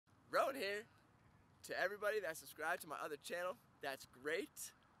Rowan here. To everybody that subscribed to my other channel, that's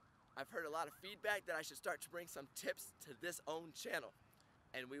great. I've heard a lot of feedback that I should start to bring some tips to this own channel,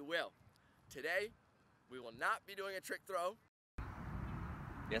 and we will. Today, we will not be doing a trick throw.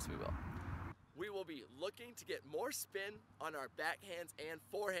 Yes, we will. We will be looking to get more spin on our backhands and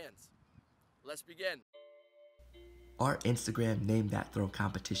forehands. Let's begin. Our Instagram Name That Throw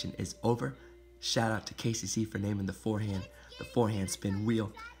competition is over. Shout out to KCC for naming the forehand spin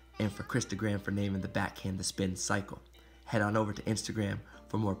wheel, and for Christagram for naming the backhand the spin cycle. Head on over to Instagram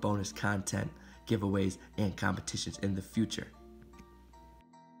for more bonus content, giveaways, and competitions in the future.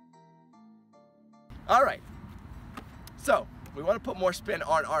 All right, so we want to put more spin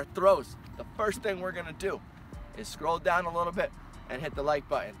on our throws. The first thing we're gonna do is scroll down a little bit and hit the like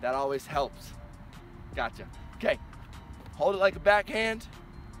button. That always helps. Gotcha. Okay, hold it like a backhand,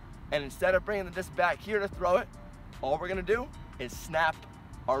 and instead of bringing the disc back here to throw it, all we're gonna do is snap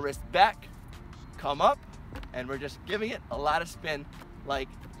our wrist back, come up, and we're just giving it a lot of spin like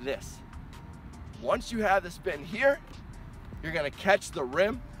this. Once you have the spin here, you're gonna catch the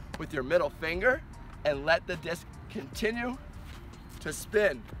rim with your middle finger and let the disc continue to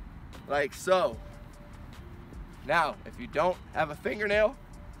spin like so. Now, if you don't have a fingernail,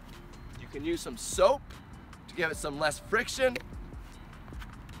 you can use some soap to give it some less friction.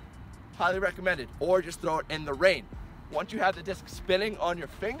 Highly recommended. Or just throw it in the rain. Once you have the disc spinning on your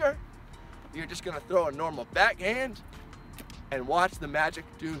finger, you're just gonna throw a normal backhand and watch the magic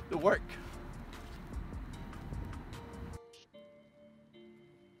do the work.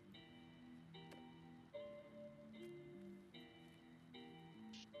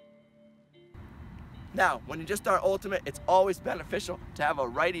 Now, when you just start ultimate, it's always beneficial to have a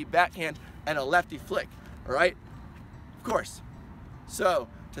righty backhand and a lefty flick, all right? Of course. So,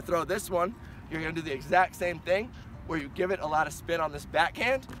 to throw this one, you're gonna do the exact same thing where you give it a lot of spin on this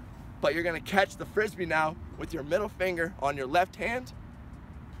backhand, but you're gonna catch the Frisbee now with your middle finger on your left hand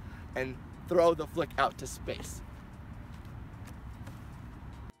and throw the flick out to space.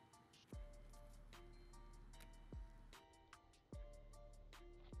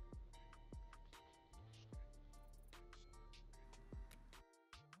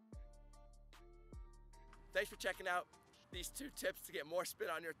 Thanks for checking out these 2 tips to get more spin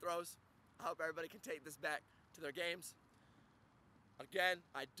on your throws. I hope everybody can take this back to their games. Again,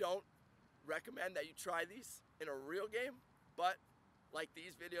 I don't recommend that you try these in a real game, but like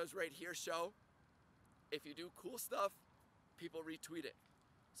these videos right here show, if you do cool stuff, people retweet it.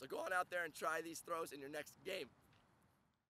 So go on out there and try these throws in your next game.